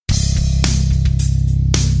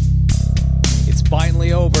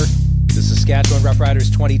finally over. The Saskatchewan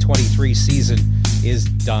Roughriders 2023 season is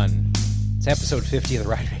done. It's episode 50 of the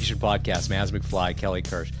Rider Nation podcast. Maz McFly, Kelly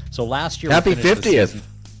Kirsch. So last year, happy 50th.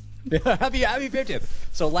 happy 50th.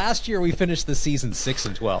 So last year we finished the season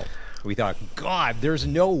 6-12. We thought, God, there's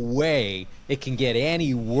no way it can get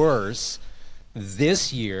any worse.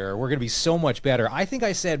 This year we're going to be so much better. I think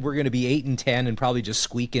I said we're going to be 8-10 and probably just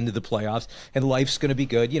squeak into the playoffs, and life's going to be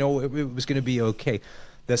good. You know, it was going to be okay.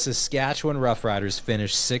 The Saskatchewan Roughriders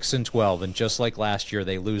finished 6-12, and just like last year,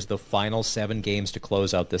 they lose the final 7 games to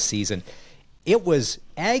close out the season. It was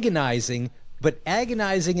agonizing, but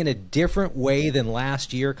agonizing in a different way than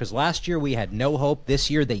last year, because last year we had no hope.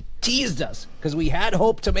 This year they teased us because we had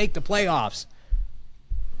hope to make the playoffs.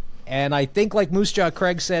 And I think, like Moose Jaw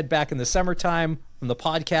Craig said back in the summertime on the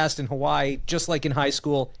podcast in Hawaii, just like in high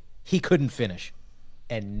school, he couldn't finish.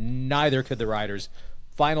 And neither could the Riders.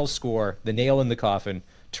 Final score, the nail in the coffin,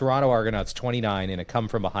 Toronto Argonauts 29 in a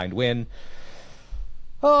come-from-behind win.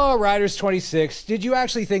 Oh, Riders 26. Did you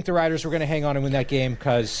actually think the Riders were going to hang on and win that game?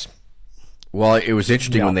 Well, it was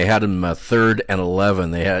interesting when they had them 3rd and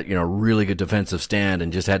 11. They had, really good defensive stand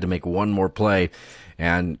and just had to make one more play.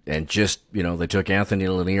 And just, they took Anthony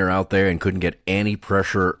Lanier out there and couldn't get any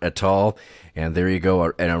pressure at all. And there you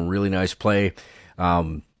go, and a really nice play.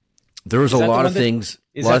 There was a lot of things.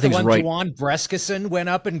 Is that the one Juwan Breskison went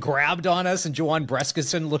up and grabbed on us, and Juwan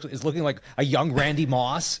Breskison is looking like a young Randy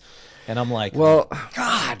Moss? And I'm like, well,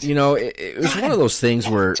 God. It was one of those things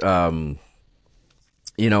where, the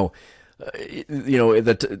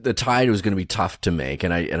tide was going to be tough to make,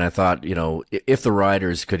 and I thought, if the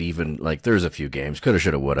Riders could even, there's a few games, coulda,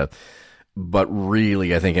 shoulda, woulda, but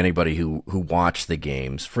really, I think anybody who watched the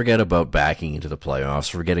games, forget about backing into the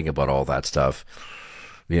playoffs, forgetting about all that stuff,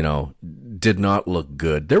 did not look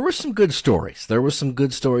good. There were some good stories.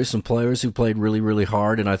 Some players who played really, really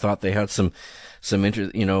hard, and I thought they had some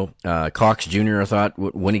interest. Cox Jr., I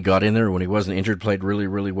thought, when he got in there, when he wasn't injured, played really,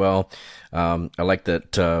 really well. I like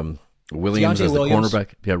that Williams as the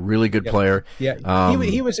cornerback. Yeah, really good player. Yeah,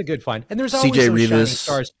 he was a good find. And there's always some shining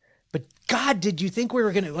stars. But, God, did you think we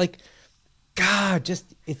were going to,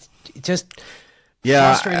 it's just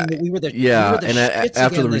frustrating that we were the shits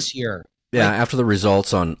after this year. Yeah, after the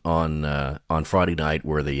results on Friday night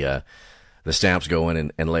where the Stamps go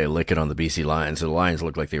in and lay a licking on the BC Lions, so the Lions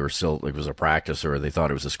looked like they were still, like it was a practice or they thought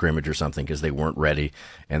it was a scrimmage or something because they weren't ready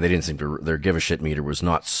and they didn't seem to, their give a shit meter was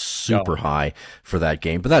not super high for that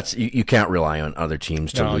game. But that's, you can't rely on other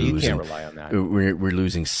teams to lose. No, you can't rely on that. We're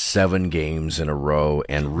losing 7 games in a row,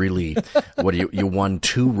 and really, you won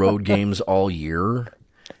 2 road games all year,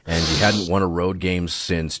 and you hadn't won a road game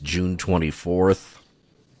since June 24th.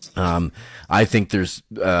 I think there's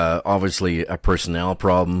obviously a personnel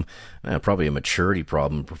problem, probably a maturity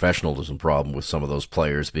problem, professionalism problem with some of those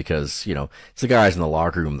players because, it's the guys in the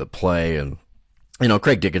locker room that play. And,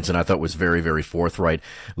 Craig Dickinson, I thought, was very, very forthright,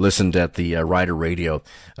 listened at the Rider Radio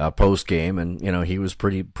post game, and, he was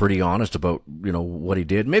pretty honest about, what he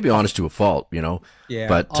did, maybe honest to a fault, Yeah,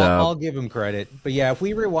 but I'll give him credit. But, yeah, if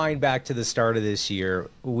we rewind back to the start of this year,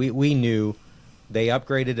 we knew they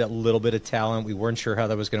upgraded a little bit of talent. We weren't sure how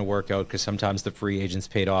that was going to work out because sometimes the free agents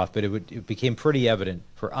paid off, but it became pretty evident.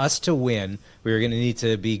 For us to win, we were going to need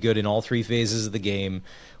to be good in all 3 phases of the game,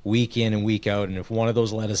 week in and week out, and if one of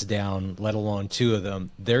those let us down, let alone 2 of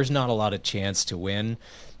them, there's not a lot of chance to win.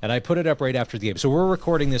 And I put it up right after the game. So we're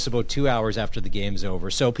recording this about 2 hours after the game's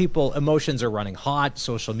over. So emotions are running hot.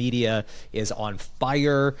 Social media is on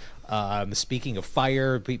fire. Speaking of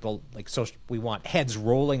fire, people we want heads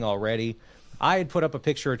rolling already. I had put up a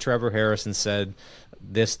picture of Trevor Harris and said,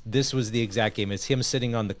 this was the exact game. It's him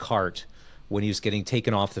sitting on the cart when he was getting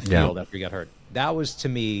taken off the field after he got hurt. That was, to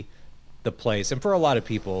me, the place. And for a lot of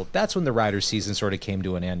people, that's when the Riders season sort of came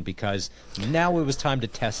to an end because now it was time to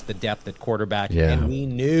test the depth at quarterback. Yeah. And we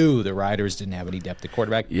knew the Riders didn't have any depth at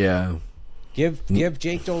quarterback. Yeah. Give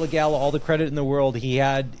Jake Dolegala all the credit in the world. He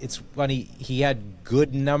had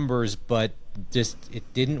good numbers, but just it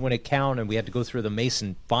didn't when it counted, and we had to go through the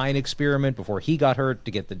Mason Fine experiment before he got hurt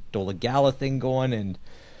to get the Dolegala thing going. And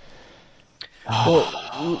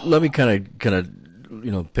well, let me kind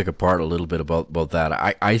of pick apart a little bit about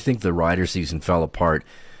that. I think the Rider season fell apart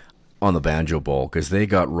on the Banjo Bowl because they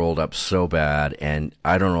got rolled up so bad, and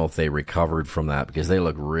I don't know if they recovered from that because they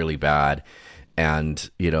look really bad. And,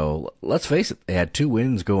 let's face it, they had 2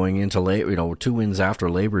 wins going into 2 wins after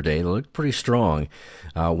Labor Day. They looked pretty strong.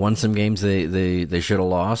 Won some games they should have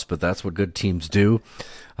lost, but that's what good teams do.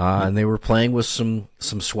 And they were playing with some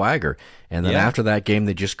swagger. And then after that game,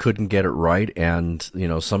 they just couldn't get it right. And,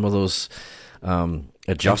 some of those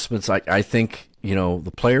adjustments, I think,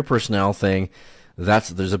 the player personnel thing,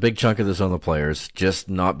 there's a big chunk of this on the players just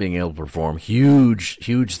not being able to perform. Huge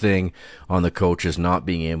thing on the coaches not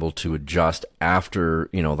being able to adjust after,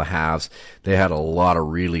 the halves. They had a lot of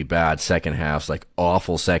really bad second halves, like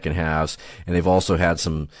awful second halves, and they've also had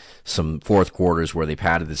some fourth quarters where they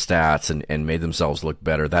padded the stats and made themselves look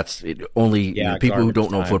better. That's it. Only people who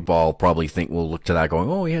don't know football probably will look to that going,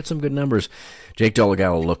 oh, he had some good numbers. Jake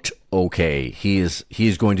Delgado looked okay. He is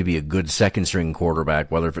going to be a good second string quarterback,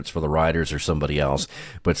 whether if it's for the Riders or somebody else,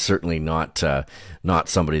 but certainly not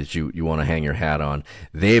somebody that you want to hang your hat on.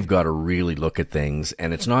 They've got to really look at things,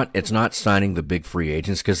 and it's not signing the big free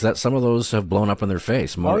agents, because that some of those have blown up in their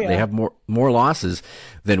face. They have more losses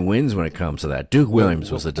than wins when it comes to that. Duke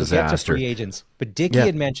Williams was a disaster. We'll get to free agents, but Dickie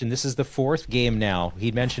had mentioned this is the fourth game now.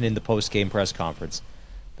 He'd mentioned in the post game press conference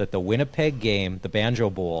that the Winnipeg game, the Banjo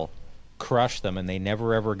Bowl, crushed them, and they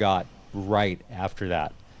never ever got right after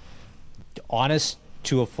that. Honest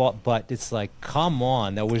to a fault, but it's like, come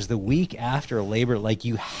on, that was the week after Labor. Like,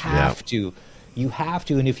 you have to,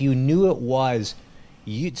 and if you knew it was,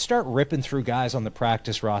 you'd start ripping through guys on the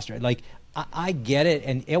practice roster. Like, I get it,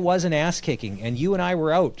 and it was an ass kicking, and you and I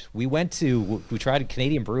were out. We tried a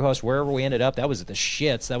Canadian Brewhouse, wherever we ended up. That was the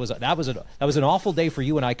shits. That was an awful day for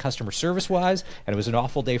you and I, customer service wise, and it was an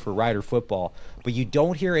awful day for Rider football. But you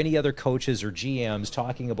don't hear any other coaches or GMs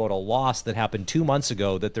talking about a loss that happened 2 months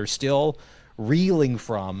ago that they're still reeling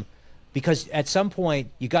from, because at some point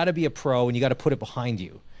you got to be a pro and you got to put it behind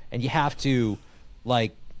you, and you have to,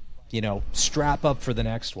 strap up for the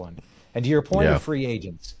next one. And to your point of free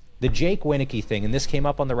agents, the Jake Wieneke thing, and this came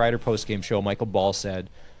up on the Rider postgame show, Michael Ball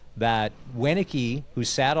said that Wieneke, who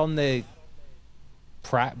sat on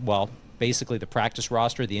basically the practice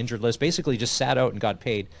roster, the injured list, basically just sat out and got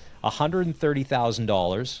paid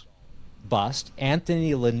 $130,000 bust.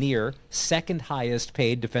 Anthony Lanier, second highest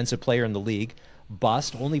paid defensive player in the league,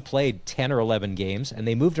 bust, only played 10 or 11 games, and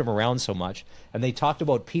they moved him around so much. And they talked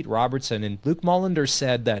about Pete Robertson, and Luke Mullender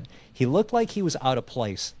said that he looked like he was out of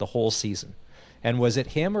place the whole season. And was it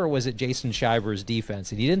him or was it Jason Shiver's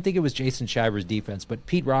defense? And he didn't think it was Jason Shiver's defense, but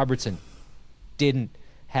Pete Robertson didn't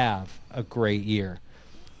have a great year.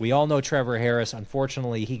 We all know Trevor Harris.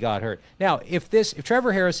 Unfortunately, he got hurt. Now, if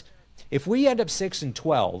we end up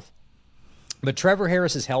 6-12, but Trevor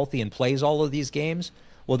Harris is healthy and plays all of these games,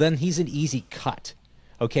 well, then he's an easy cut,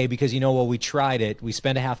 okay? Because we tried it. We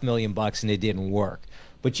spent $500,000 and it didn't work.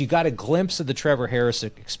 But you got a glimpse of the Trevor Harris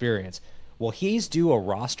experience. Well, he's due a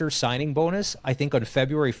roster signing bonus, I think, on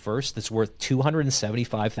February 1st that's worth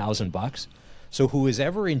 $275,000. So who is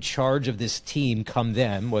ever in charge of this team come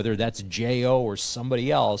then, whether that's J-O or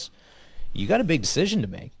somebody else, you got a big decision to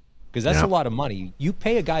make, because that's a lot of money. You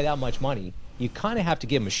pay a guy that much money, you kind of have to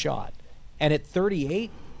give him a shot. And at 38,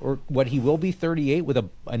 or what he will be 38 with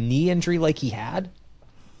a knee injury like he had,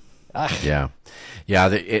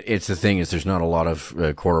 it's the thing is there's not a lot of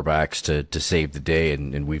quarterbacks to save the day,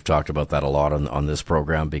 and we've talked about that a lot on this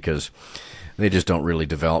program, because they just don't really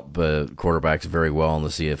develop quarterbacks very well in the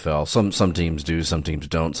CFL. Some teams do, some teams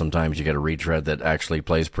don't. Sometimes you get a retread that actually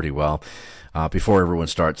plays pretty well. Before everyone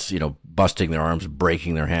starts, busting their arms,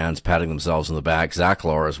 breaking their hands, patting themselves in the back, Zach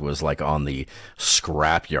Loris was like on the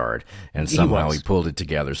scrapyard, and somehow he pulled it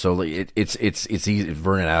together. So it's easy.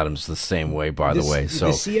 Vernon Adams the same way, by the way. So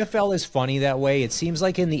the CFL is funny that way. It seems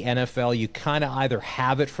like in the NFL, you kind of either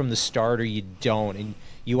have it from the start or you don't, and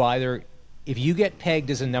you either, if you get pegged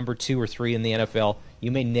as a number 2 or 3 in the NFL,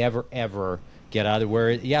 you may never ever get out of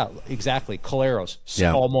where. Yeah, exactly. Caleros,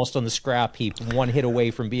 almost on the scrap heap, one hit away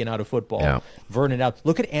from being out of football. Yeah. Vernon out.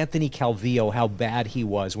 Look at Anthony Calvillo, how bad he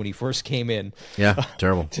was when he first came in. Yeah,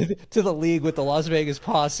 terrible. to the league with the Las Vegas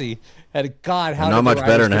Posse. And God, how not much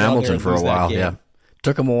better in Hamilton for a while. Yeah,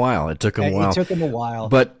 took him a while. It took him a while.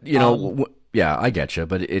 But I get you.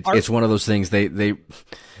 But it's one of those things. They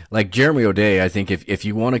like Jeremy O'Day. I think if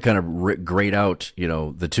you want to kind of grade out,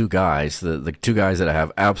 the two guys, the two guys that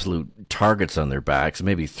have absolute targets on their backs,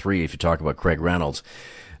 maybe 3 if you talk about Craig Reynolds.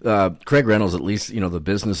 Craig Reynolds, at least, the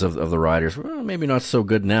business of the Riders, well, maybe not so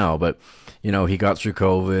good now, but, he got through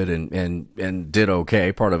COVID and did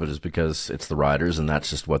okay. Part of it is because it's the Riders, and that's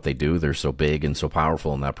just what they do. They're so big and so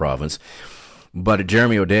powerful in that province. But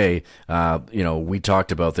Jeremy O'Day, we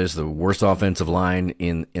talked about this, the worst offensive line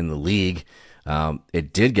in the league.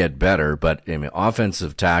 It did get better, but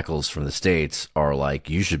offensive tackles from the States are like,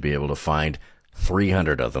 you should be able to find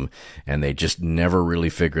 300 of them, and they just never really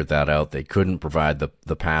figured that out. They couldn't provide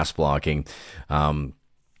the pass blocking.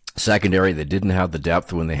 Secondary, they didn't have the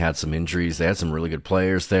depth when they had some injuries. They had some really good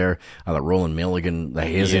players there. I thought Roland Milligan,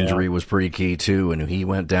 his injury was pretty key too, and he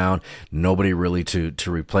went down. Nobody really to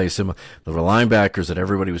replace him. The linebackers that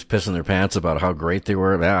everybody was pissing their pants about how great they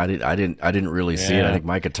were. I didn't really see it. I think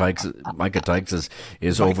Micah Tykes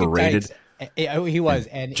is overrated. Tykes. He was,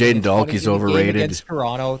 and Jaden Dahlke's overrated against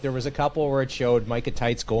Toronto. There was a couple where it showed Micah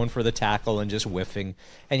Tights going for the tackle and just whiffing.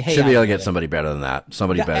 And hey, should be able to get somebody better than that.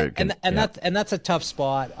 Somebody better, that's a tough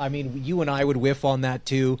spot. I mean, you and I would whiff on that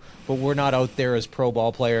too, but we're not out there as pro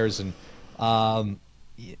ball players. And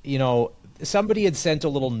somebody had sent a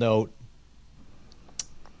little note,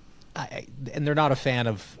 and they're not a fan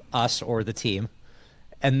of us or the team,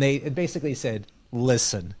 and it basically said,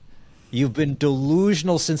 "Listen. You've been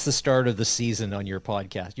delusional since the start of the season on your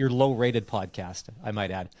podcast, your low-rated podcast, I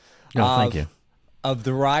might add. Thank you. Of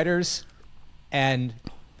the Riders and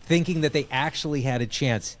thinking that they actually had a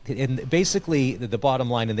chance. And basically, the bottom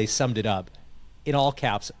line, and they summed it up in all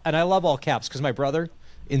caps. And I love all caps because my brother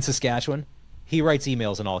in Saskatchewan, he writes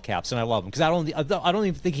emails in all caps, and I love him because I don't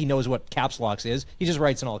even think he knows what caps locks is. He just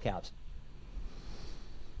writes in all caps.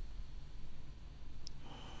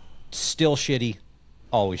 Still shitty.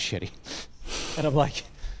 Always shitty. And I'm like,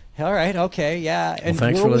 all right, okay, yeah. And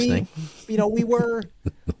thanks for listening. We were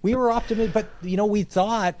optimistic, but we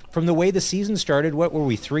thought from the way the season started, what were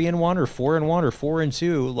we, 3-1 or 4-1 or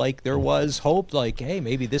 4-2? Like there was hope, like, hey,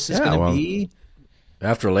 maybe this is going to be.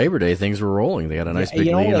 After Labor Day, things were rolling. They got a nice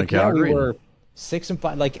big lead on Calgary. We were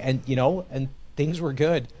 6-5, and things were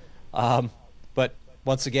good. But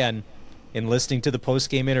once again, in listening to the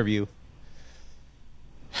post-game interview,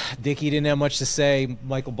 Dickie didn't have much to say.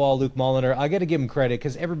 Michael Ball, Luke Mulliner, I got to give him credit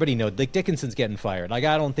because everybody knows, like, Dickinson's getting fired. Like,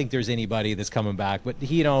 I don't think there's anybody that's coming back. But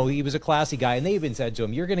he was a classy guy, and they even said to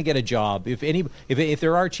him, "You're going to get a job. If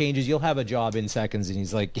there are changes, you'll have a job in seconds." And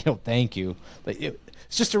he's like, "Thank you." But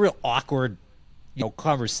it's just a real awkward,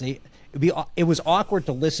 conversation. It was awkward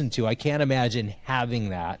to listen to. I can't imagine having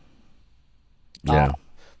that. Yeah.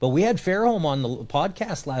 But we had Fairholm on the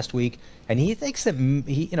podcast last week, and he thinks that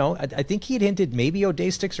I think he had hinted maybe O'Day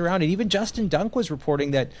sticks around, and even Justin Dunk was reporting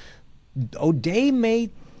that O'Day may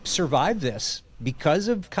survive this because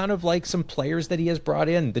of kind of like some players that he has brought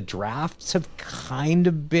in. The drafts have kind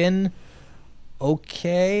of been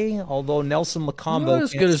okay, although Nelson Lacombe not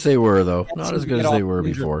as good as they were, though. Not as good as they were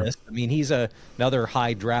before. I mean, he's another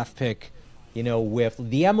high draft pick. With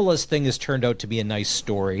the MLS thing has turned out to be a nice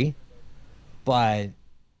story, but.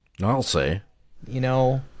 I'll say.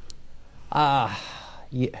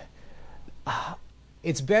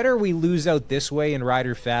 It's better we lose out this way in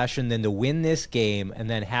Rider fashion than to win this game and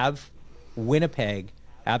then have Winnipeg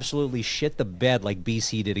absolutely shit the bed like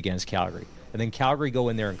BC did against Calgary. And then Calgary go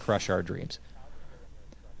in there and crush our dreams.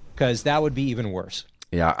 Because that would be even worse.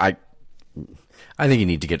 Yeah, I think you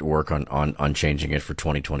need to get to work on changing it for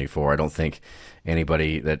 2024. I don't think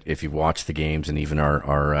anybody that, if you watch the games, and even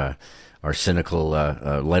our cynical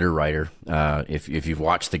letter writer, if you've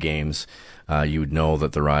watched the games, you would know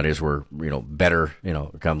that the Riders were better.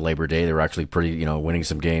 Come Labor Day, they were actually pretty winning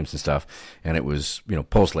some games and stuff. And it was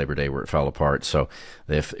post Labor Day where it fell apart. So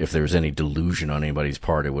if there was any delusion on anybody's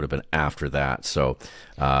part, it would have been after that. So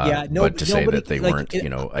but to say that they weren't,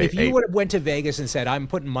 if you would have went to Vegas and said, "I'm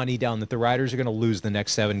putting money down that the Riders are going to lose the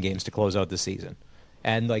next 7 games to close out the season,"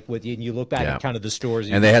 and you look back at kind of the stores,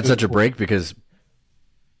 and they had such a break because.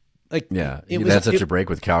 Such a break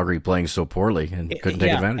with Calgary playing so poorly and couldn't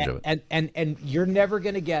take advantage of it. And you're never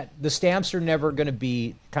going to get – the Stamps are never going to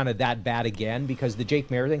be kind of that bad again because the Jake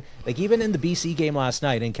Maier thing – like even in the BC game last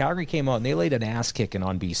night, and Calgary came out and they laid an ass kicking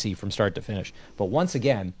on BC from start to finish. But once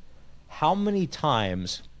again, how many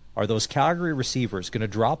times are those Calgary receivers going to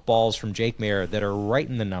drop balls from Jake Maier that are right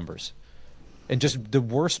in the numbers? And just the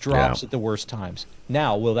worst drops at the worst times.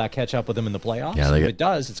 Now, will that catch up with them in the playoffs? If it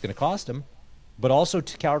does, it's going to cost them. But also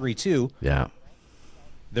to Calgary, too. Yeah.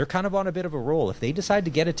 They're kind of on a bit of a roll. If they decide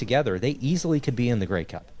to get it together, they easily could be in the Grey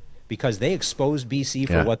Cup because they exposed BC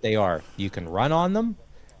for what they are. You can run on them.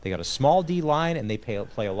 They got a small D line, and they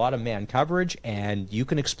play a lot of man coverage, and you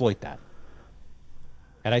can exploit that.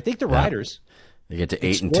 And I think the Riders... They get to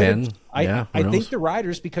 8 and 10. I think the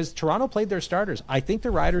Riders, because Toronto played their starters, I think the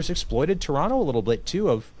Riders exploited Toronto a little bit, too,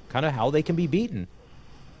 of kind of how they can be beaten.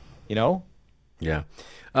 Yeah.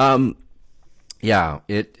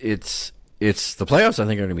 It's the playoffs. I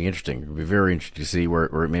think are going to be interesting. It'll be very interesting to see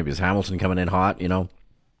where maybe is Hamilton coming in hot.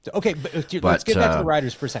 Okay, but let's get back to the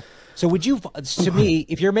Riders for a second. So would you, to me,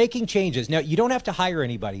 if you're making changes now, you don't have to hire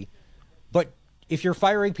anybody, but if you're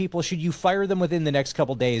firing people, should you fire them within the next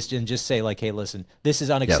couple days and just say like, "Hey, listen, this is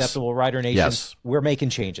unacceptable, Rider Nation. Yes. We're making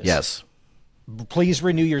changes. Yes. Please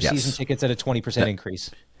renew your season tickets at a 20% increase."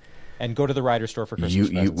 and go to the Rider store for Christmas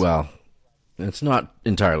presents. Well, it's not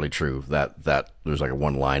entirely true that there's like a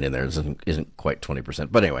one line in there isn't quite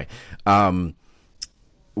 20%. But anyway,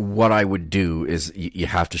 what I would do is you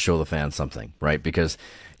have to show the fans something, right? Because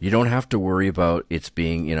you don't have to worry about it's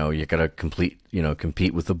being, you got to compete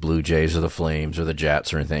with the Blue Jays or the Flames or the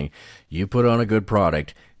Jets or anything. You put on a good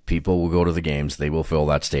product, people will go to the games, they will fill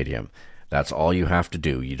that stadium. That's all you have to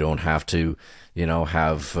do. You don't have to,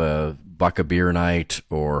 have buck a beer night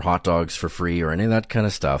or hot dogs for free or any of that kind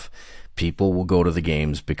of stuff. People will go to the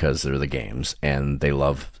games because they're the games and they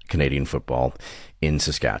love Canadian football in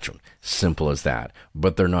Saskatchewan. Simple as that.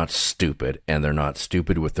 But they're not stupid, and they're not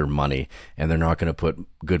stupid with their money, and they're not going to put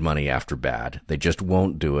good money after bad. They just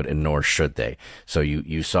won't do it, and nor should they. So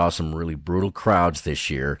you saw some really brutal crowds this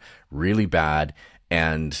year, really bad,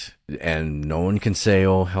 and no one can say,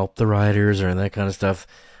 oh, help the Riders or that kind of stuff.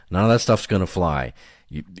 None of that stuff's going to fly.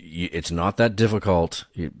 It's not that difficult.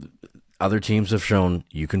 Other teams have shown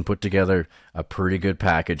you can put together a pretty good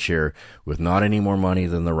package here with not any more money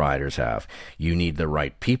than the Riders have. You need the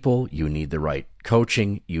right people. You need the right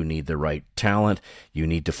coaching. You need the right talent. You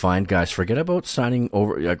need to find guys. Forget about signing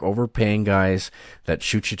overpaying guys that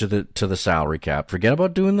shoot you to the salary cap. Forget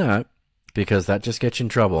about doing that, because that just gets you in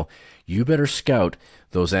trouble. You better scout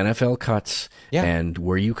those NFL cuts and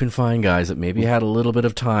where you can find guys that maybe had a little bit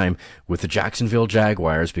of time with the Jacksonville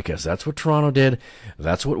Jaguars, because that's what Toronto did.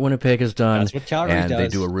 That's what Winnipeg has done. That's what Calgary does. And they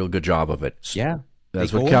do a real good job of it. Yeah.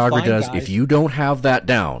 That's what Calgary does. Guys. If you don't have that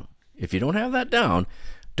down,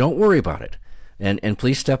 don't worry about it. And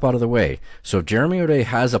please step out of the way. So if Jeremy O'Day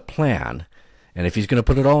has a plan, and if he's going to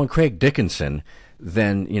put it all on Craig Dickinson,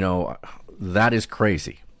 then, that is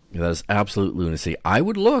crazy. That is absolute lunacy. I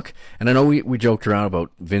would look, and I know we joked around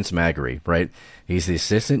about Vince Magary, right? He's the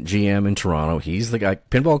assistant GM in Toronto. He's the guy.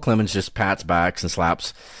 Pinball Clemens just pats backs and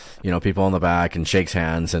slaps, people on the back and shakes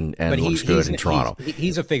hands and looks good in Toronto.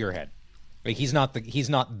 He's a figurehead. Like, he's not the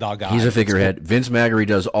guy. He's a figurehead. Vince Magary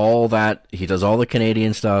does all that. He does all the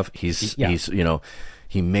Canadian stuff. He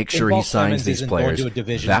makes sure he signs these players.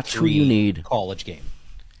 That's who you need. College game.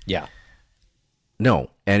 Yeah.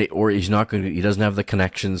 No, or he's not going to. He doesn't have the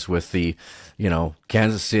connections with the,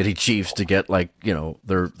 Kansas City Chiefs to get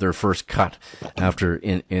their first cut after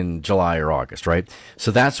in July or August, right?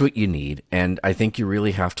 So that's what you need, and I think you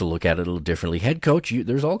really have to look at it a little differently. Head coach,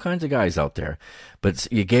 there's all kinds of guys out there, but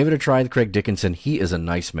you gave it a try with Craig Dickinson. He is a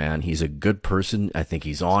nice man. He's a good person. I think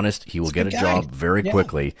he's honest. He will get a job very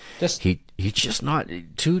quickly. He's just not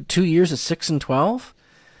 2 years at 6-12.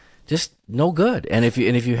 Just no good. And if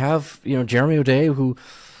you have, Jeremy O'Day, who,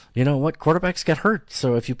 quarterbacks get hurt.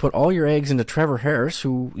 So if you put all your eggs into Trevor Harris,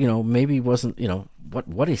 who, maybe wasn't,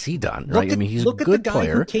 what has he done? Right? He's a good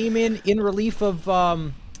player. Look at the guy who came in relief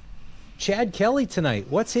of Chad Kelly tonight.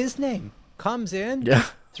 What's his name? Comes in,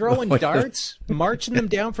 throwing darts, marching them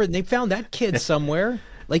down and they found that kid somewhere.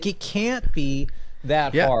 Like, it can't be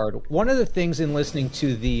that hard. One of the things in listening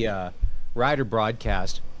to the Rider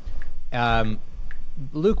broadcast,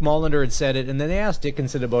 Luke Mullender had said it, and then they asked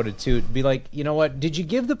Dickinson about it too. It'd be like, you know what? Did you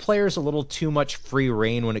give the players a little too much free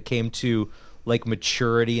rein when it came to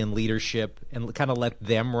maturity and leadership, and kind of let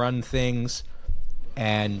them run things,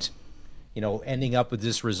 and ending up with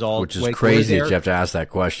this result? Which is crazy that you have to ask that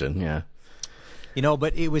question. Yeah.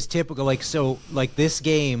 But it was typical. This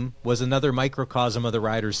game was another microcosm of the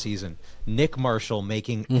Riders season. Nick Marshall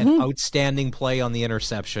making an outstanding play on the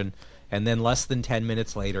interception, and then less than 10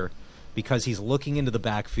 minutes later, because he's looking into the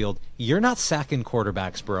backfield, you're not sacking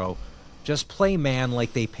quarterbacks, bro. Just play man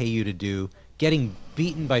like they pay you to do, getting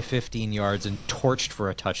beaten by 15 yards and torched for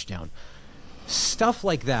a touchdown. Stuff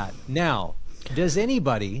like that. Now, does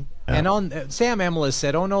anybody, and Sam Emila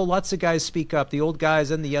said, oh no, lots of guys speak up, the old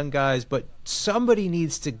guys and the young guys, but somebody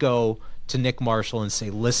needs to go to Nick Marshall and say,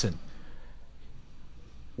 listen,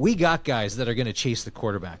 we got guys that are going to chase the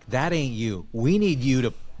quarterback. That ain't you. We need you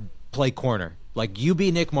to play corner. You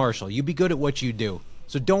be Nick Marshall. You be good at what you do.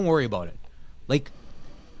 So don't worry about it.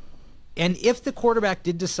 And if the quarterback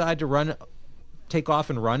did decide to take off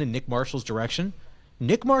and run in Nick Marshall's direction,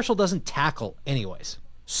 Nick Marshall doesn't tackle anyways.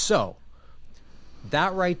 So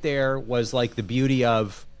that right there was the beauty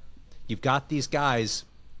of, you've got these guys,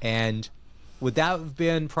 and would that have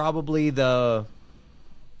been probably because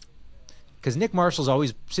Nick Marshall's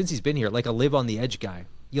always, since he's been here, a live on the edge guy.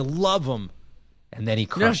 You love him. And then he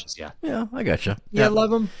crushes you. Yeah, I gotcha. Yeah,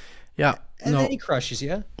 love him. Yeah. And then he crushes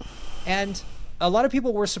you. And a lot of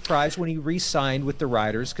people were surprised when he re-signed with the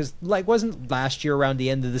Riders, because wasn't last year around the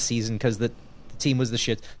end of the season because the team was the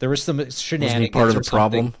shit. There was some shenanigans. Wasn't he part of the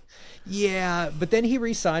problem? Yeah, but then he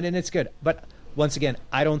re-signed and it's good. But once again,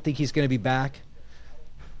 I don't think he's going to be back.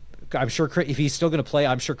 I'm sure if he's still going to play,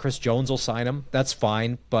 I'm sure Chris Jones will sign him. That's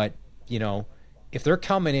fine. But, if they're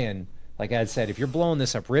coming in, like I said, if you're blowing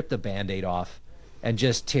this up, rip the Band-Aid off and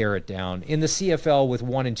just tear it down. In the CFL with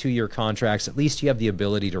 1 and 2 year contracts, at least you have the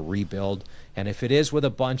ability to rebuild. And if it is with a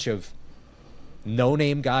bunch of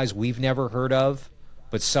no-name guys we've never heard of,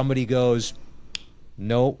 but somebody goes,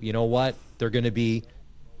 no, you know what? They're going to be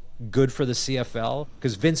good for the CFL,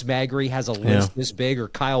 because Vince Magri has a list this big, or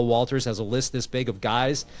Kyle Walters has a list this big of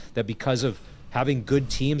guys that, because of having good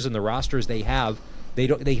teams and the rosters they have, they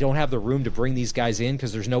don't have the room to bring these guys in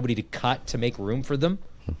because there's nobody to cut to make room for them.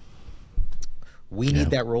 We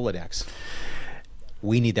need that Rolodex.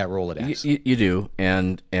 We need that Rolodex. You do,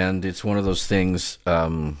 and it's one of those things.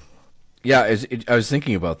 I was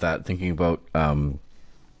thinking about that. Thinking about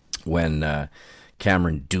when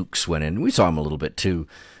Cameron Dukes went in. We saw him a little bit too.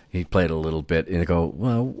 He played a little bit, and they go,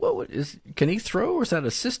 well, can he throw, or is that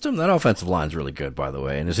a system? That offensive line's really good, by the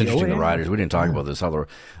way. And it's interesting, the Riders, we didn't talk about this, how the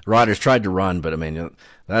Riders tried to run, but, I mean,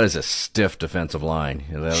 that is a stiff defensive line.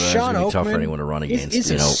 That's going to be tough for anyone to run against.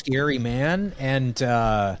 Is a scary man, and,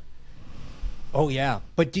 but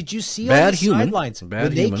did you see Bad on the human. sidelines, Bad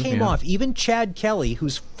when human, they came off, even Chad Kelly,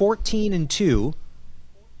 who's 14-2,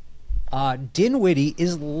 Dinwiddie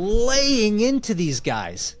is laying into these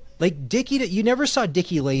guys. Like Dickie, you never saw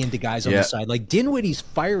Dickie lay into guys on the side. Like Dinwiddie's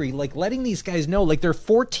fiery, like letting these guys know, like they're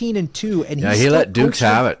 14-2, and he let Dukes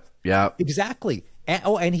have it. Yeah, exactly.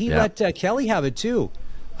 And he let Kelly have it too,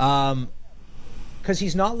 because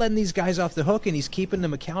he's not letting these guys off the hook, and he's keeping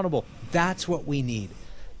them accountable. That's what we need.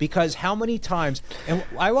 Because how many times, and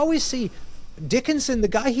I always see Dickinson, the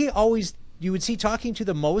guy you would see talking to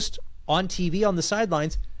the most on TV on the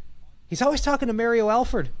sidelines, he's always talking to Mario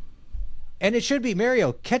Alford. And it should be,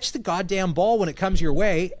 Mario, catch the goddamn ball when it comes your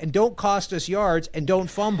way, and don't cost us yards, and don't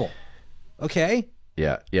fumble. Okay?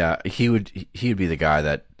 Yeah. He would be the guy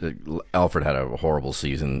that Alfred had a horrible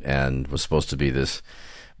season and was supposed to be this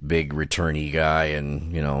big returnee guy,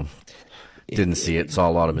 and didn't see it, saw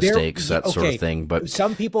a lot of mistakes, sort of thing. But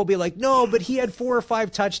some people will be like, no, but he had 4 or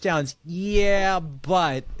 5 touchdowns. Yeah,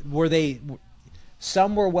 but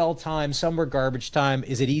some were well timed, some were garbage time.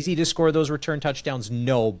 Is it easy to score those return touchdowns?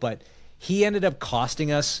 No, but he ended up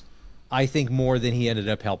costing us, I think, more than he ended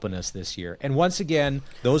up helping us this year. And once again,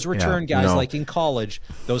 those return guys, like in college,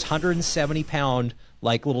 those 170-pound,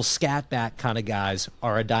 like little scat back kind of guys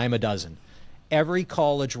are a dime a dozen. Every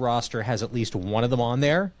college roster has at least one of them on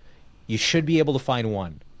there. You should be able to find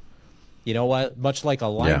one. You know what? Much like a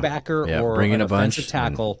linebacker or an offensive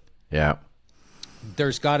tackle.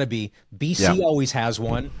 There's got to be. BC always has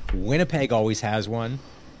one. Winnipeg always has one.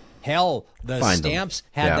 Hell, the Stamps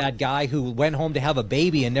had that guy who went home to have a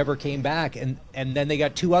baby and never came back, and then they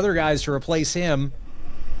got 2 other guys to replace him.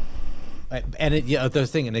 And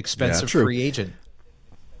an expensive free agent.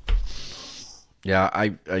 Yeah, I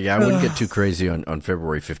wouldn't get too crazy on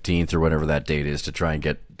February 15th or whatever that date is to try and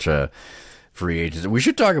get free agents. We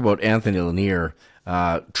should talk about Anthony Lanier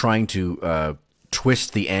trying to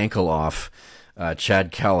twist the ankle off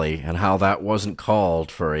Chad Kelly, and how that wasn't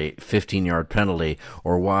called for a 15-yard penalty,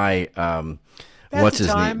 or why what's his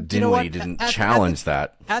name, Dinwiddie, didn't challenge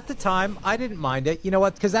that. At the time, I didn't mind it. You know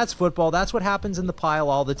what? Because that's football. That's what happens in the pile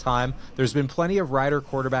all the time. There's been plenty of Rider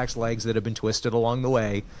quarterbacks' legs that have been twisted along the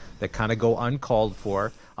way that kind of go uncalled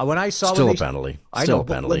for. When I saw a penalty. I know,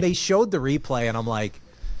 but when they showed the replay, and I'm like,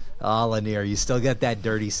 oh, Lanier, you still get that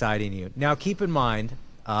dirty side in you. Now, keep in mind,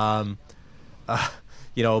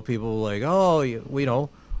 people like,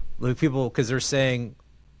 people, because they're saying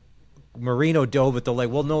Marino dove at the leg.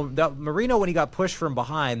 Well, no, Marino, when he got pushed from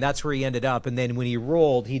behind, that's where he ended up. And then when he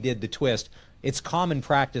rolled, he did the twist. It's common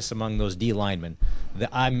practice among those D linemen.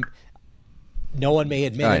 No one may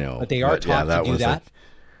admit it, but they are taught to do that.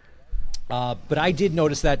 But I did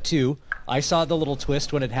notice that too. I saw the little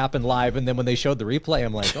twist when it happened live, and then when they showed the replay,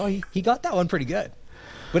 I'm like, oh, he got that one pretty good.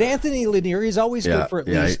 But Anthony Lanier is always good for at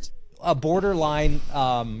least a borderline.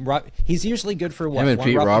 He's usually good for what? Him and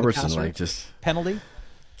Pete Robertson, just penalty.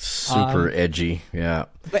 Super edgy, yeah.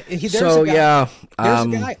 But there's a guy.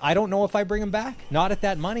 I don't know if I bring him back. Not at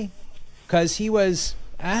that money, because he was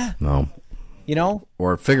no.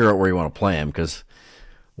 Or figure out where you want to play him, because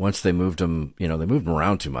once they moved him, they moved him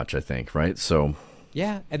around too much, I think, right? So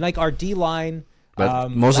yeah, and like our D line, but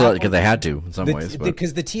most of that because they had to in some ways,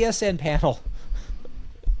 because the TSN panel,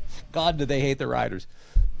 God, do they hate the Riders?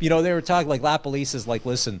 They were talking like Lapalisse is like,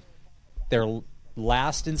 listen, they're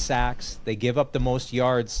last in sacks. They give up the most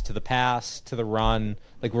yards to the pass, to the run.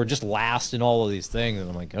 Like, we're just last in all of these things. And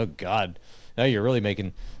I'm like, oh, God, now you're really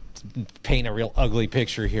painting a real ugly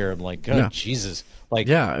picture here. I'm like, oh, Jesus. Like,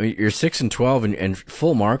 yeah, I mean, you're 6-12 and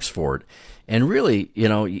full marks for it. And really,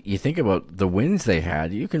 you think about the wins they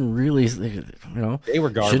had. You can really, They were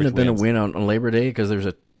garbage shouldn't have been wins. a win on Labor Day because there's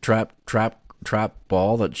a trap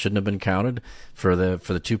ball that shouldn't have been counted for the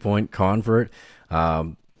 2-point convert.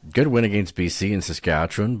 Good win against BC and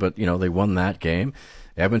Saskatchewan, but they won that game.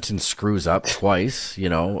 Edmonton screws up twice,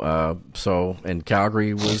 and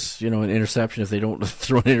Calgary was, an interception. If they don't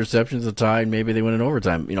throw an interception at the tie, maybe they win in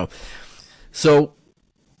overtime, So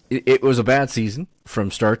it was a bad season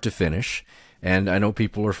from start to finish, and I know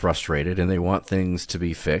people are frustrated and they want things to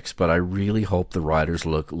be fixed, but I really hope the Riders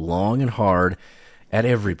look long and hard at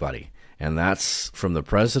everybody. And that's from the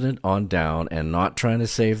president on down, and not trying to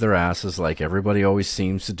save their asses like everybody always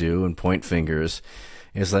seems to do and point fingers.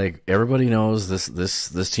 It's like everybody knows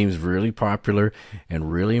this team's really popular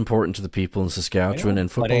and really important to the people in Saskatchewan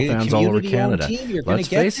and football fans all over Canada. Team, you're Let's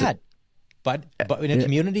face that. it. But in a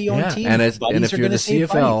community-owned team, and if you're the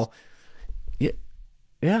CFL, buddies.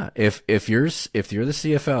 if you're the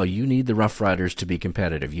CFL, you need the Rough Riders to be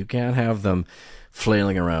competitive. You can't have them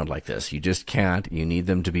flailing around like this. You just can't. You need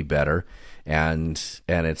them to be better, and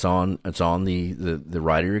it's on the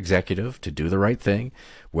Rider executive to do the right thing.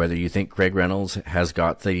 Whether you think Craig Reynolds has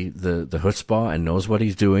got the chutzpah and knows what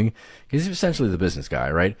he's doing, he's essentially the business guy,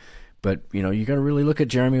 right? But you got to really look at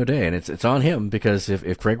Jeremy O'Day, and it's on him, because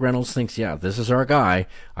if Craig Reynolds thinks, this is our guy,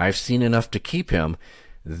 I've seen enough to keep him,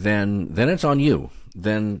 then it's on you.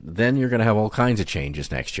 Then you're going to have all kinds of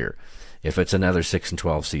changes next year. If it's another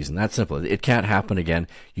 6-12 season, that's simple. It can't happen again.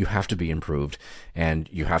 You have to be improved, and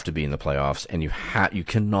you have to be in the playoffs, and you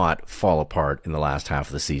cannot fall apart in the last half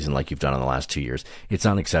of the season like you've done in the last 2 years. It's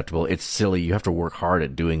unacceptable. It's silly. You have to work hard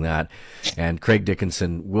at doing that. And Craig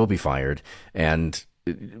Dickinson will be fired. And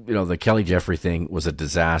the Kelly Jeffrey thing was a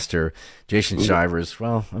disaster. Jason Shivers,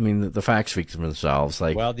 the facts speak for themselves.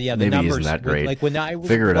 Like, the maybe numbers isn't that great. Like when the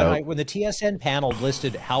TSN panel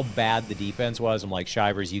listed how bad the defense was, I'm like,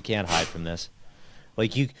 Shivers, you can't hide from this.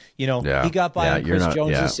 Like he got by on Chris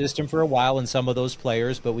Jones' system for a while and some of those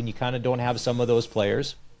players, but when you kind of don't have some of those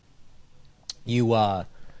players, you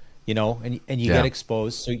get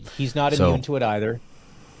exposed. So he's not immune to it either.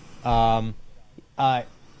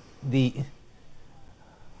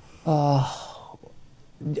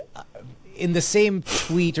 In the same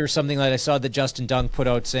tweet or something that I saw that Justin Dunk put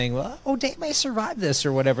out saying, well, O'Day may survive this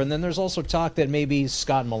or whatever. And then there's also talk that maybe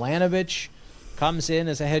Scott Milanovich comes in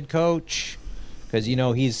as a head coach because,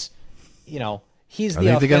 he's the offensive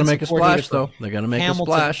they're going to make a splash, though. They're going to make a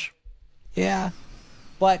splash. Yeah.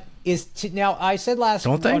 But now I said last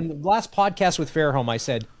podcast with Fairholm, I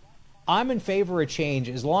said, I'm in favor of change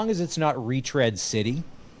as long as it's not retread city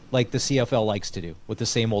like the CFL likes to do with the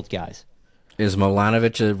same old guys. Is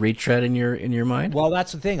Milanovich a retread in your mind? Well,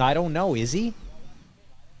 that's the thing. I don't know. Is he?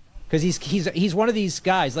 Because he's one of these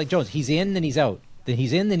guys like Jones. He's in, then he's out. Then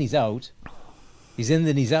he's in, then he's out. He's in,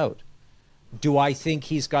 then he's out. Do I think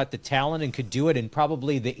he's got the talent and could do it, and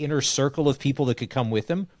probably the inner circle of people that could come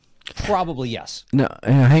with him? Probably yes. No,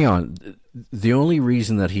 hang on. The only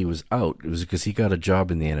reason that he was out was because he got a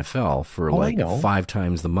job in the NFL for 5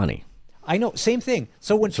 times the money. I know, same thing.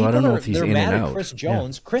 So when people they're mad at Chris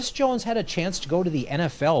Jones, Chris Jones had a chance to go to the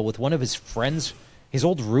NFL with one of his friends, his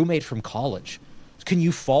old roommate from college. Can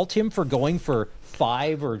you fault him for going for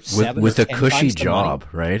 5 or 7 with or a 10 cushy times the job,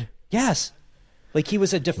 money? right? Yes, like he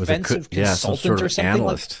was a defensive consultant some sort of or something.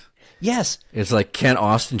 Analyst. Yes, it's like Ken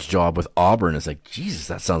Austin's job with Auburn. It's like, Jesus,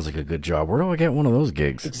 that sounds like a good job. Where do I get one of those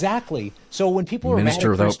gigs? Exactly. So when people are mad at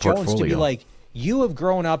Chris Jones, to be like, you have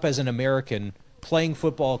grown up as an American, playing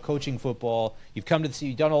football, coaching football, you've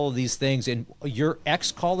done all of these things, and your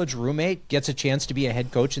ex-college roommate gets a chance to be a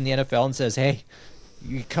head coach in the NFL and says, hey,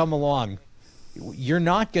 you come along. You're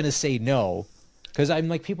not going to say no, because I'm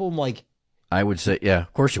like, I would say, yeah,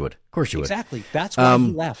 of course you would. Of course you would. Exactly. That's why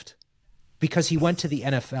he left, because he went to the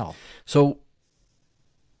NFL. So,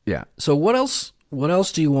 yeah. So what else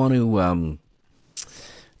do you want to,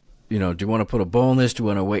 do you want to put a bow on this? Do you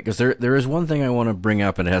want to wait? Because there is one thing I want to bring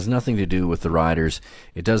up, and it has nothing to do with the Riders.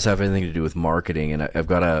 It does have anything to do with marketing, and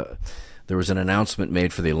there was an announcement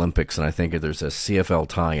made for the Olympics, and I think there's a CFL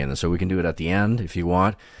tie-in, and so we can do it at the end if you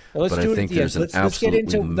want. Well, let's do it at the end. Let's get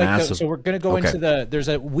into massive... So we're going to go into there's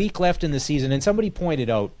a week left in the season, and somebody pointed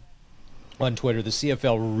out on Twitter, the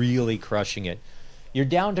CFL really crushing it. You're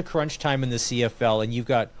down to crunch time in the CFL, and you've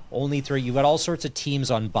got only 3. You've got all sorts of teams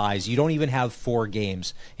on buys. You don't even have 4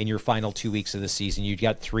 games in your final 2 weeks of the season. You've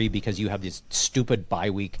got 3 because you have this stupid bye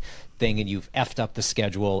week thing, and you've effed up the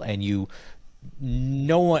schedule, and you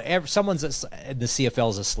no one ever, someone's the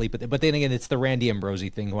CFL is asleep, but then again, it's the Randy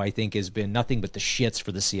Ambrosi thing, who I think has been nothing but the shits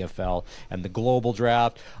for the CFL and the global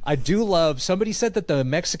draft. I do love, somebody said that the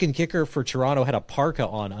Mexican kicker for Toronto had a parka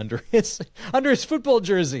on under his football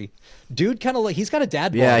jersey. Dude, kind of like, he's got a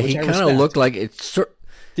dad bod. Yeah, he kind of looked like it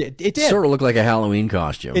did sort of look like a Halloween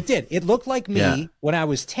costume. It did. It looked like me when I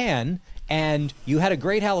was 10. And you had a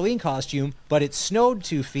great Halloween costume, but it snowed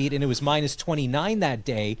 2 feet, and it was minus 29 that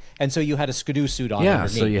day, and so you had a skidoo suit on. Yeah,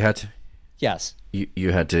 underneath. so you had to. Yes.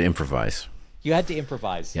 You had to improvise. You had to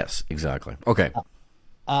improvise. Yes, exactly. Okay.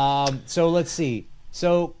 So let's see.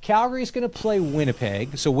 So Calgary's going to play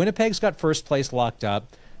Winnipeg. So Winnipeg's got first place locked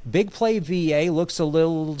up. Big play VA looks a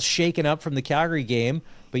little shaken up from the Calgary game,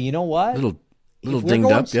 but you know what? Little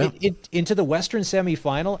dinged up, yeah. Into the Western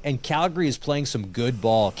semifinal, and Calgary is playing some good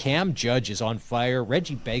ball. Cam Judge is on fire.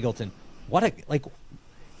 Reggie Begelton, the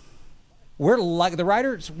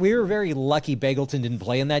Riders. We were very lucky Begelton didn't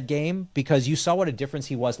play in that game, because you saw what a difference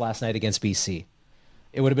he was last night against BC.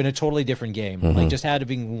 It would have been a totally different game. Like, just had to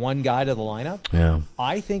be one guy to the lineup. Yeah.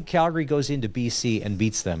 I think Calgary goes into BC and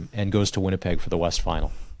beats them and goes to Winnipeg for the West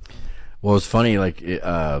Final. Well, it's funny, like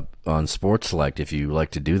on Sports Select, if you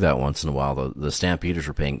like to do that once in a while, the Stampeders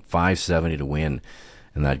were paying $5.70 to win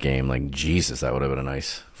in that game. Like, Jesus, that would have been a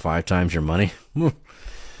nice 5 times your money. And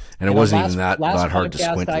it wasn't even that hard to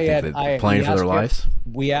squint. I think they're playing for their lives.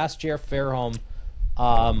 We asked Jeff Fairholm,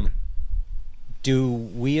 do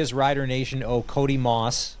we as Rider Nation owe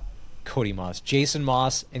Jason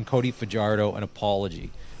Moss, and Cody Fajardo an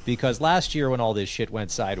apology? Because last year when all this shit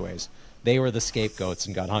went sideways, they were the scapegoats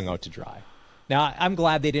and got hung out to dry. Now, I'm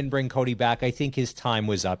glad they didn't bring Cody back. I think his time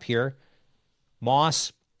was up here.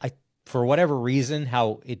 Moss, for whatever reason,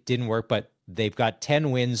 how it didn't work, but they've got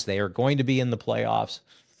 10 wins. They are going to be in the playoffs.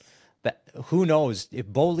 Who knows? If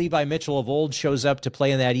Bo Levi Mitchell of old shows up to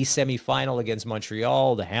play in that East semifinal against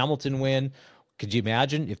Montreal, the Hamilton win, could you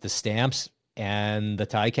imagine if the Stamps and the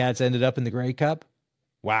Ticats ended up in the Grey Cup?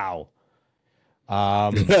 Wow.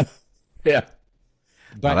 Yeah.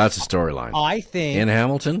 But that's a storyline. I think in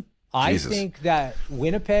Hamilton. I think that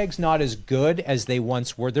Winnipeg's not as good as they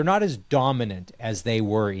once were. They're not as dominant as they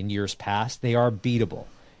were in years past. They are beatable.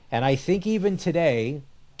 And I think even today,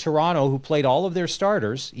 Toronto, who played all of their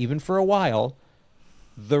starters, even for a while,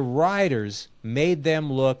 the Riders made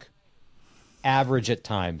them look average at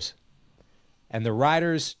times. And the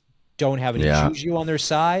Riders don't have any juju on their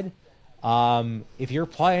side. If you're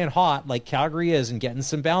playing hot like Calgary is and getting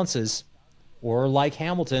some bounces, or like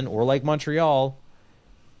Hamilton, or like Montreal,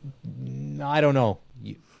 I don't know.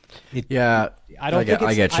 I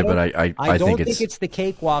get you, but I don't think it's the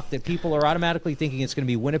cakewalk that people are automatically thinking it's going to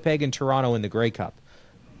be Winnipeg and Toronto in the Grey Cup.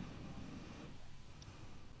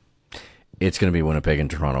 It's going to be Winnipeg and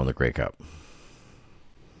Toronto in the Grey Cup.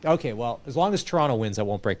 Okay, well, as long as Toronto wins, that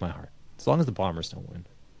won't break my heart. As long as the Bombers don't win.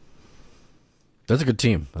 That's a good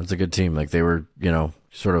team. Like, they were,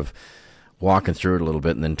 sort of walking through it a little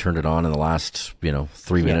bit and then turned it on in the last,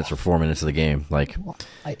 3 minutes or 4 minutes of the game. Like,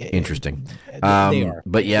 interesting. They are.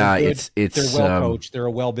 But yeah, it's they're well coached. They're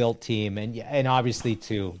a well built team, and obviously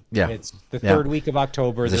too. Yeah, it's the third week of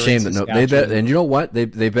October. It's a shame that and you know what?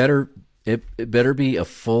 They better be a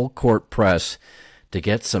full court press to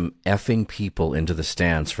get some effing people into the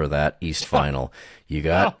stands for that East Final. You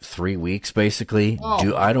got 3 weeks basically.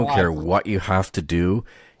 I don't care what you have to do.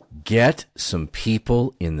 Get some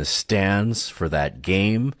people in the stands for that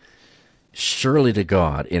game. Surely to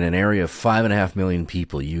God, in an area of 5.5 million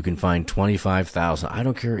people, you can find 25,000. I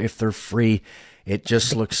don't care if they're free. It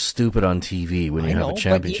just looks stupid on TV when you have a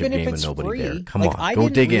championship game and nobody there. Come on, go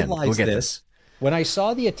dig in. Go get this. When I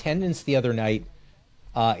saw the attendance the other night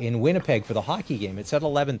in Winnipeg for the hockey game, it said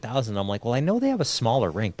 11,000. I'm like, well, I know they have a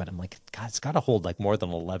smaller rink, but I'm like, God, it's got to hold like more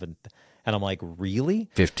than 11. And I'm like, really?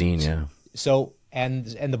 15, yeah. So. And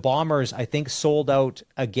the Bombers, I think, sold out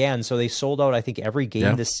again. So they sold out, I think, every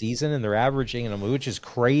game this season, and they're averaging, which is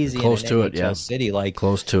crazy. Close to it, yeah. City, like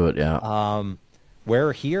close to it, yeah.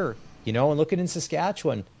 We're here, and looking in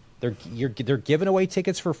Saskatchewan, they're giving away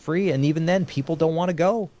tickets for free, and even then, people don't want to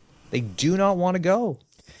go. They do not want to go.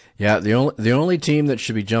 Yeah, the only team that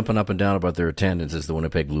should be jumping up and down about their attendance is the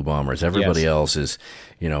Winnipeg Blue Bombers. Everybody else is,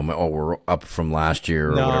 we're up from last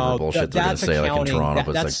year or whatever bullshit they're going to say, like in Toronto.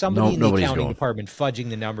 But that's somebody in the accounting department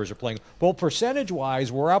fudging the numbers or playing. Well,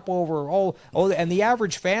 percentage-wise, we're up over, and the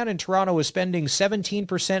average fan in Toronto is spending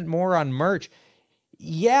 17% more on merch.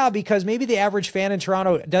 Yeah, because maybe the average fan in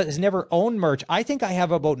Toronto has never owned merch. I think I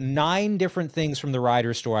have about 9 different things from the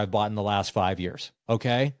Rider store I've bought in the last 5 years,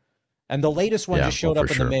 okay? And the latest one just showed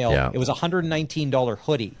up in the mail. Yeah. It was a $119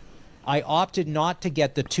 hoodie. I opted not to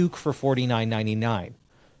get the toque for $49.99.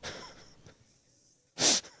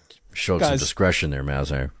 Showed some discretion there,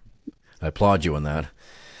 Maz. I applaud you on that.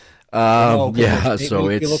 Okay. So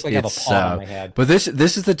you look like I have a paw on my head. But this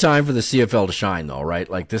is the time for the CFL to shine, though, right?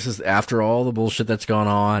 Like, this is after all the bullshit that's gone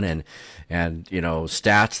on, and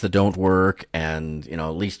stats that don't work, and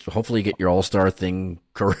at least hopefully you get your All-Star thing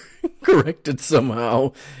corrected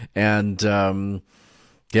somehow, and hopefully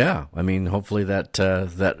that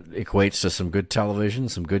equates to some good television,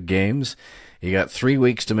 some good games. You got 3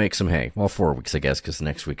 weeks to make some hay. Well, 4 weeks, I guess, because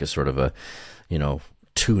next week is sort of a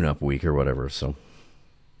tune-up week or whatever. So.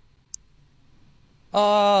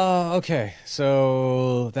 Okay.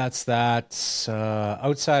 So that's that.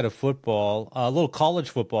 Outside of football, a little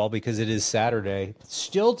college football because it is Saturday.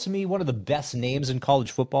 Still, to me, one of the best names in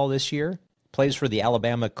college football this year. Plays for the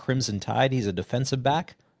Alabama Crimson Tide. He's a defensive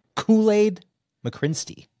back. Kool-Aid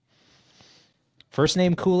McCrinsty. First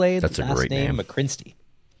name Kool-Aid, that's a last great name name. McCrinsty.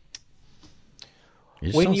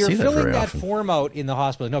 When you're filling that often. form out in the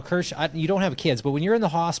hospital, no, Kirsch, you don't have kids, but when you're in the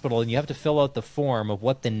hospital and you have to fill out the form of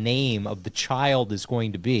what the name of the child is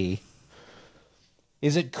going to be,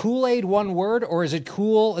 is it Kool-Aid one word, or is it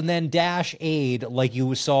cool and then dash aid like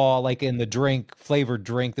you saw like in the flavored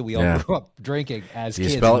drink that we all grew up drinking as kids?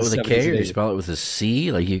 Do you spell it with a K or you spell it with a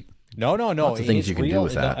C? Like you? No. Lots of things you can do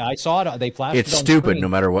with that. I saw it. They flashed. It's it on stupid, screen. no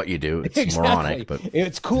matter what you do. It's Exactly. moronic, but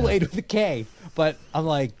it's Kool-Aid with a K. But I'm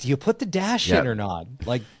like, do you put the dash in or not?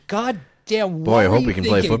 Like, God damn. Boy, I hope he can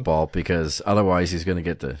play football because otherwise he's going to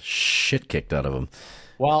get the shit kicked out of him.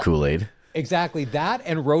 Well, Kool-Aid. Exactly that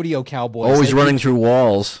and rodeo cowboys. Always running through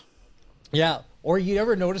walls. Yeah. Or you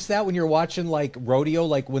ever notice that when you're watching like rodeo,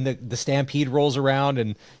 like when the stampede rolls around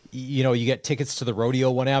and you get tickets to the rodeo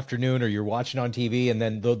one afternoon, or you're watching on TV and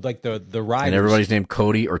then the riders. And everybody's named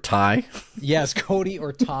Cody or Ty. Yes, Cody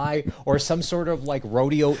or Ty or some sort of like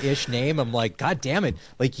rodeo-ish name. I'm like, God damn it.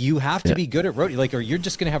 Like you have to be good at rodeo, like, or you're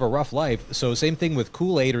just going to have a rough life. So same thing with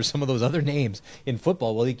Kool-Aid or some of those other names in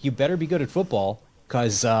football. Well, like, you better be good at football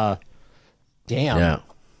because, damn. Yeah.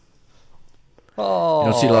 Oh.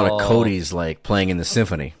 You don't see a lot of Codys like playing in the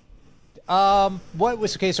symphony. So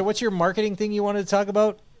what's your marketing thing you wanted to talk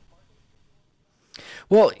about?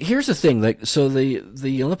 Well, here's the thing. Like, so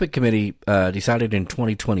the Olympic Committee decided in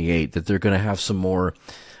 2028 that they're going to have some more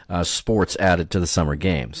sports added to the Summer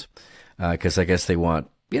Games because I guess they want,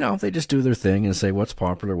 they just do their thing and say what's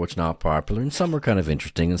popular, what's not popular, and some are kind of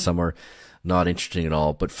interesting and some are not interesting at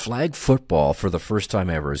all. But flag football, for the first time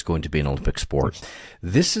ever, is going to be an Olympic sport.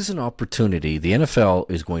 This is an opportunity. The NFL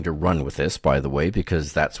is going to run with this, by the way,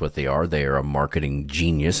 because that's what they are. They are a marketing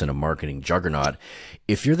genius and a marketing juggernaut.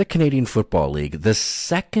 If you're the Canadian Football League, the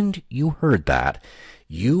second you heard that,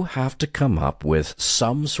 you have to come up with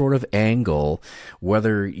some sort of angle,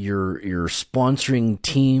 whether you're sponsoring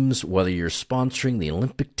teams, whether you're sponsoring the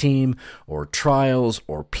Olympic team or trials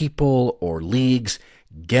or people or leagues.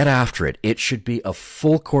 Get after it. It should be a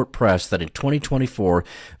full court press that in 2024,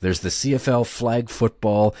 there's the CFL flag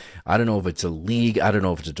football. I don't know if it's a league. I don't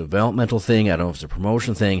know if it's a developmental thing. I don't know if it's a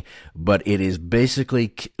promotion thing, but it is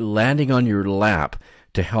basically landing on your lap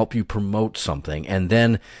to help you promote something. And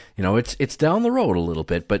then, it's down the road a little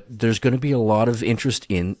bit, but there's going to be a lot of interest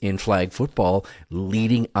in flag football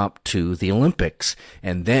leading up to the Olympics.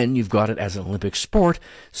 And then you've got it as an Olympic sport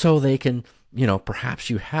so they can, perhaps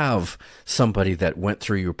you have somebody that went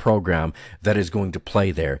through your program that is going to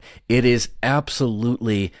play there. It is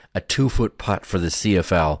absolutely a 2-foot putt for the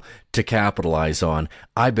CFL to capitalize on.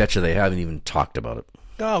 I bet you they haven't even talked about it.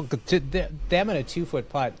 Oh, them in a 2-foot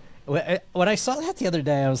putt. When I saw that the other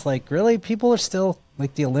day, I was like, really? People are still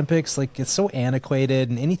like the Olympics, like it's so antiquated,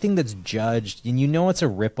 and anything that's judged, and it's a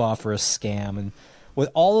ripoff or a scam. And with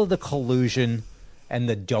all of the collusion and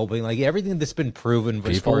the doping, like everything that's been proven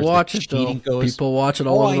as far as the cheating goes. People watch it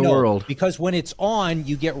all over the world. Because when it's on,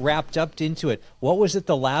 you get wrapped up into it. What was it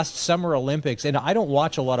the last Summer Olympics? And I don't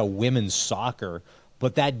watch a lot of women's soccer,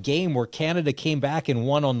 but that game where Canada came back and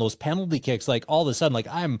won on those penalty kicks, like all of a sudden, like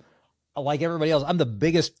I'm like everybody else, I'm the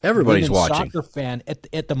biggest women's soccer fan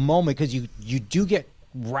at the moment because you do get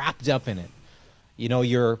wrapped up in it.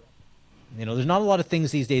 There's not a lot of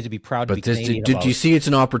things these days to be proud to be Canadian about. Did you see it's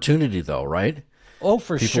an opportunity though, right? Oh,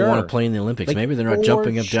 for People sure. want to play in the Olympics. Like, maybe they're not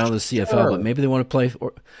jumping up down to the CFL, but maybe they want to play.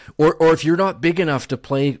 Or if you're not big enough to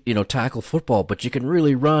play, tackle football, but you can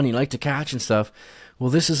really run, you like to catch and stuff,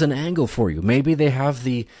 well, this is an angle for you. Maybe they have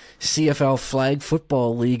the CFL Flag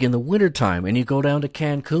Football League in the wintertime, and you go down to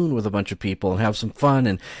Cancun with a bunch of people and have some fun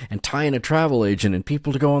and tie in a travel agent and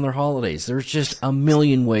people to go on their holidays. There's just a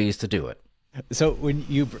million ways to do it. So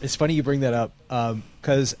it's funny you bring that up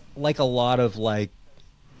because like a lot of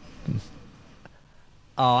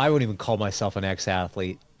I wouldn't even call myself an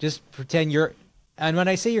ex-athlete. Just pretend you're And when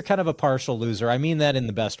I say you're kind of a partial loser, I mean that in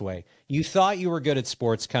the best way. You thought you were good at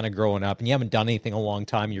sports kind of growing up, and you haven't done anything in a long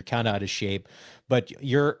time. You're kind of out of shape, but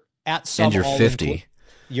you're at some And you're 50.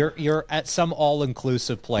 You're at some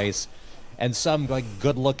all-inclusive place, and some like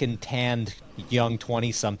good-looking, tanned, young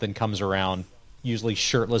 20-something comes around, usually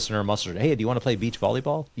shirtless and her mustard. Hey, do you want to play beach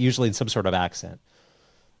volleyball? Usually in some sort of accent.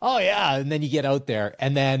 Oh yeah, and then you get out there,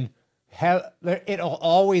 and then it'll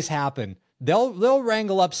always happen. They'll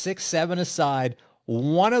wrangle up 6, 7 aside.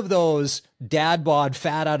 One of those dad bod,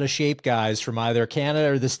 fat out of shape guys from either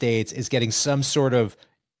Canada or the States is getting some sort of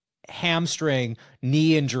hamstring,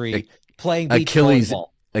 knee injury playing beach volleyball.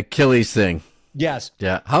 Achilles thing. Yes.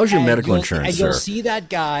 Yeah. How's your medical insurance, and sir? you'll see that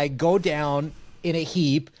guy go down in a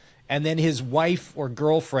heap, and then his wife or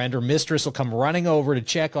girlfriend or mistress will come running over to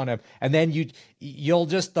check on him, and then you'll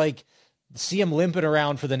just like see him limping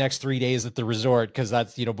around for the next 3 days at the resort, because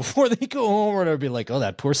that's, before they go home, or they'll be like, oh,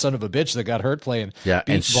 that poor son of a bitch that got hurt playing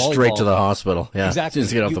and volleyball. Straight to the hospital. Yeah, exactly.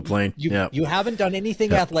 Just get off the plane. You haven't done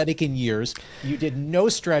anything athletic in years. You did no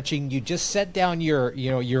stretching. You just set down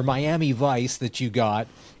your Miami Vice that you got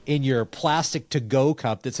in your plastic to-go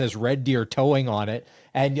cup that says Red Deer Towing on it,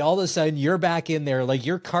 and all of a sudden you're back in there like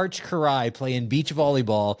you're Karch Karai playing beach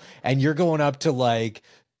volleyball, and you're going up to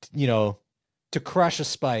to crush a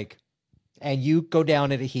spike, and you go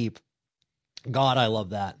down in a heap. God, I love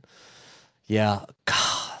that. Yeah.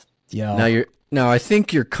 God. Yeah. Now I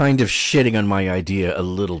think you're kind of shitting on my idea a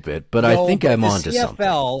little bit, but I think I'm onto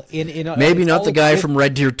something. Maybe not the guy from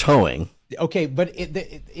Red Deer Towing. Okay, but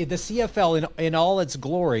the CFL in all its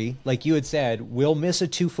glory, like you had said, will miss a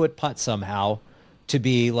 2-foot putt somehow to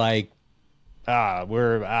be like,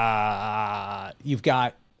 you've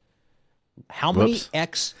got how many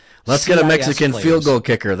Let's get a Mexican field goal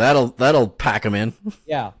kicker. That'll pack him in.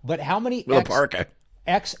 Yeah, but how many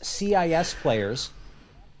ex-CIS players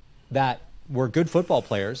that were good football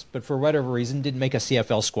players, but for whatever reason didn't make a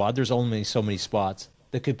CFL squad? There's only so many spots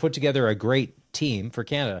that could put together a great team for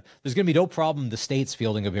Canada. There's going to be no problem the States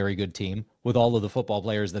fielding a very good team with all of the football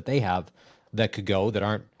players that they have that could go,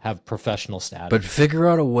 that have professional status. But figure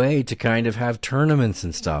out a way to kind of have tournaments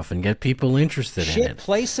and stuff and get people interested in it.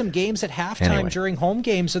 Play some games at halftime during home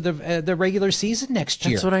games of the regular season next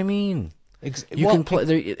year. That's what I mean. You can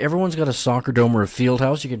play. Everyone's got a soccer dome or a field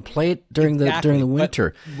house. You can play it during the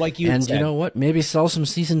winter. Like you said, you know what? Maybe sell some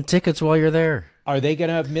season tickets while you're there. Are they going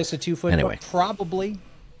to miss a 2-foot? Anyway, probably,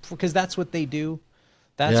 because that's what they do.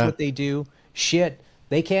 What they do. Shit,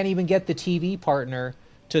 they can't even get the TV partner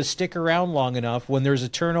to stick around long enough when there's a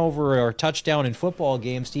turnover or a touchdown in football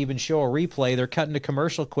games to even show a replay. They're cutting to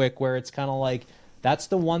commercial quick, where it's kind of like, that's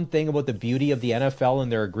the one thing about the beauty of the NFL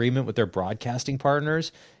and their agreement with their broadcasting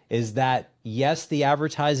partners, is that, yes, the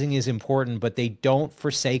advertising is important, but they don't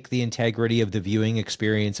forsake the integrity of the viewing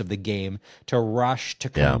experience of the game to rush to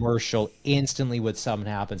commercial instantly when something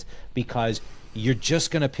happens, because you're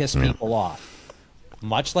just going to piss people off.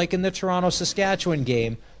 Much like in the Toronto-Saskatchewan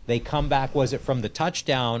game, they come back, was it from the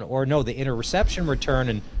touchdown or no, the interception return,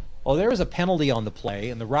 and there was a penalty on the play,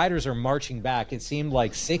 and the Riders are marching back. It seemed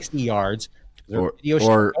like 60 yards. Or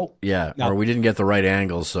we didn't get the right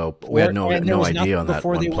angle, so we had no idea on that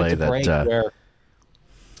one play that.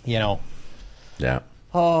 Yeah.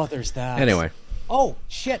 Oh, there's that. Anyway. Oh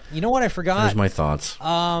shit! You know what I forgot? Here's my thoughts.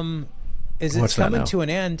 It's coming to an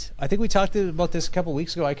end. I think we talked about this a couple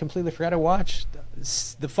weeks ago. I completely forgot to watch.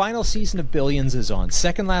 The final season of Billions is on.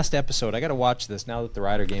 Second last episode. I got to watch this now that the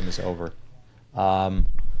Rider game is over.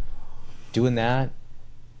 Doing that.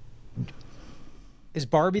 Is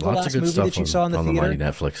Barbie the last movie that you saw in the theater? On the mighty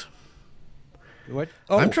Netflix. What?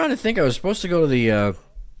 Oh. I'm trying to think. I was supposed to go to the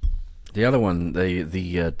other one, the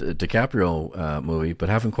DiCaprio movie, but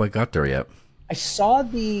haven't quite got there yet. I saw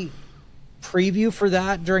the preview for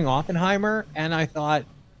that during Oppenheimer, and I thought,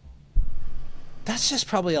 that's just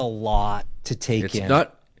probably a lot to take in.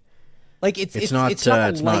 It's not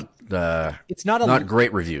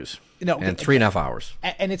great reviews. No, and 3.5 hours.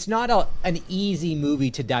 And it's not an easy movie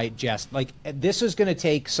to digest. Like, this is going to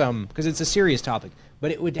take some, because it's a serious topic, but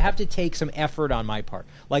it would have to take some effort on my part.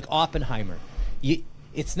 Like Oppenheimer.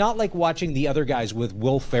 It's not like watching the other guys with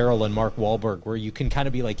Will Ferrell and Mark Wahlberg, where you can kind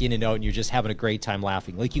of be like in and out and you're just having a great time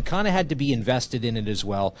laughing. Like, you kind of had to be invested in it as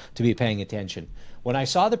well to be paying attention. When I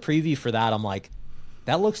saw the preview for that, I'm like,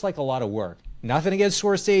 that looks like a lot of work. Nothing against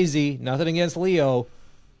Scorsese, nothing against Leo.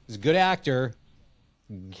 He's a good actor.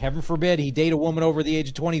 Heaven forbid he date a woman over the age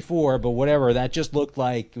of 24, but whatever. That just looked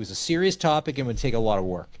like it was a serious topic and would take a lot of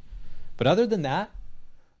work. But other than that,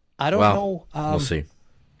 I don't know. We'll see.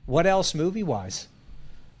 What else movie-wise?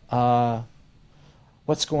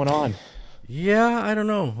 What's going on? Yeah, I don't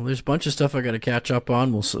know. There's a bunch of stuff I got to catch up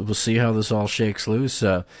on. We'll see how this all shakes loose.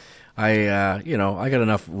 I got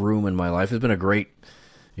enough room in my life. It's been a great,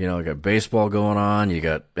 I got baseball going on. You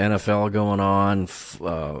got NFL going on.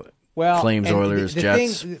 Flames, Oilers,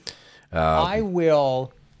 Jets.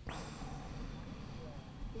 I'll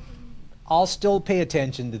still pay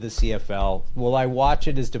attention to the CFL. Will I watch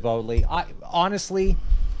it as devoutly? Honestly,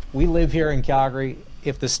 we live here in Calgary.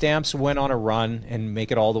 If the Stamps went on a run and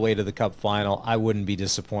make it all the way to the Cup final, I wouldn't be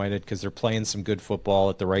disappointed because they're playing some good football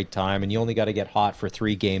at the right time, and you only got to get hot for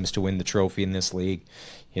 3 games to win the trophy in this league,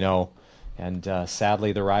 And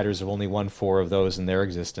sadly, the Riders have only won 4 of those in their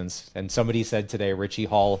existence. And somebody said today Richie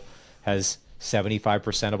Hall has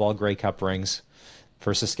 75% of all Grey Cup rings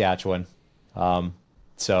for Saskatchewan.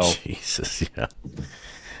 Jesus, yeah.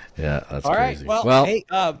 Yeah, that's all crazy. Right. Well, hey,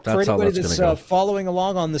 that's for anybody that's following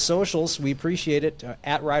along on the socials, we appreciate it.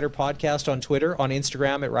 At Rider Podcast on Twitter, on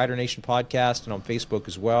Instagram at Rider Nation Podcast, and on Facebook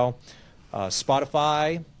as well.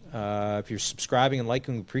 Spotify, if you're subscribing and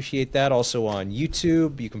liking, we appreciate that. Also on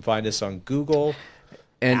YouTube, you can find us on Google,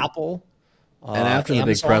 Apple, and after Amazon.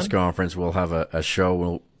 The big press conference, we'll have a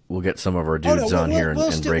show. We'll get some of our dudes on here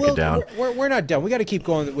and break it down. We're not done. We got to keep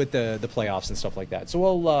going with the playoffs and stuff like that.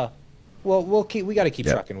 So we'll keep. We got to keep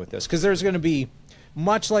trucking with this because there's going to be,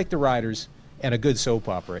 much like the Riders and a good soap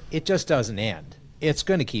opera. It just doesn't end. It's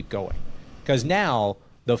going to keep going because now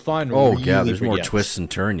the fun. There's more twists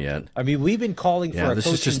and turns yet. I mean, we've been calling for a coaching change.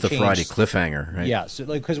 This is just the Friday cliffhanger, right? Yeah, so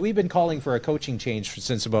because we've been calling for a coaching change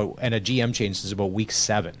and a GM change since about week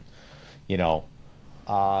 7.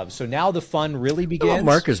 So now the fun really begins.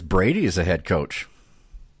 Marcus Brady is a head coach.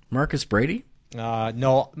 Marcus Brady?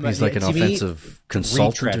 No, he's like an offensive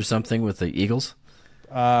consultant or something with the Eagles.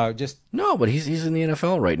 No, but he's in the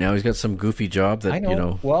NFL right now. He's got some goofy job that I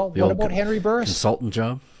know. Well, what about Henry Burris? Consultant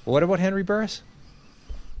job. What about Henry Burris?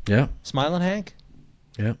 Yeah, Smiling Hank.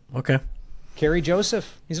 Yeah. Okay. Kerry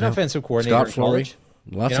Joseph. He's an offensive coordinator. Scott Flory.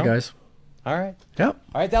 Lots of guys. All right. Yep.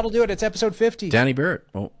 All right, that'll do it. It's episode 50. Danny Barrett.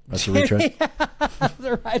 Oh, that's a retread.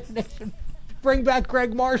 The Rider Nation. Bring back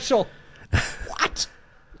Greg Marshall. What?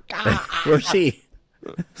 Where's he?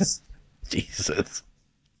 Jesus.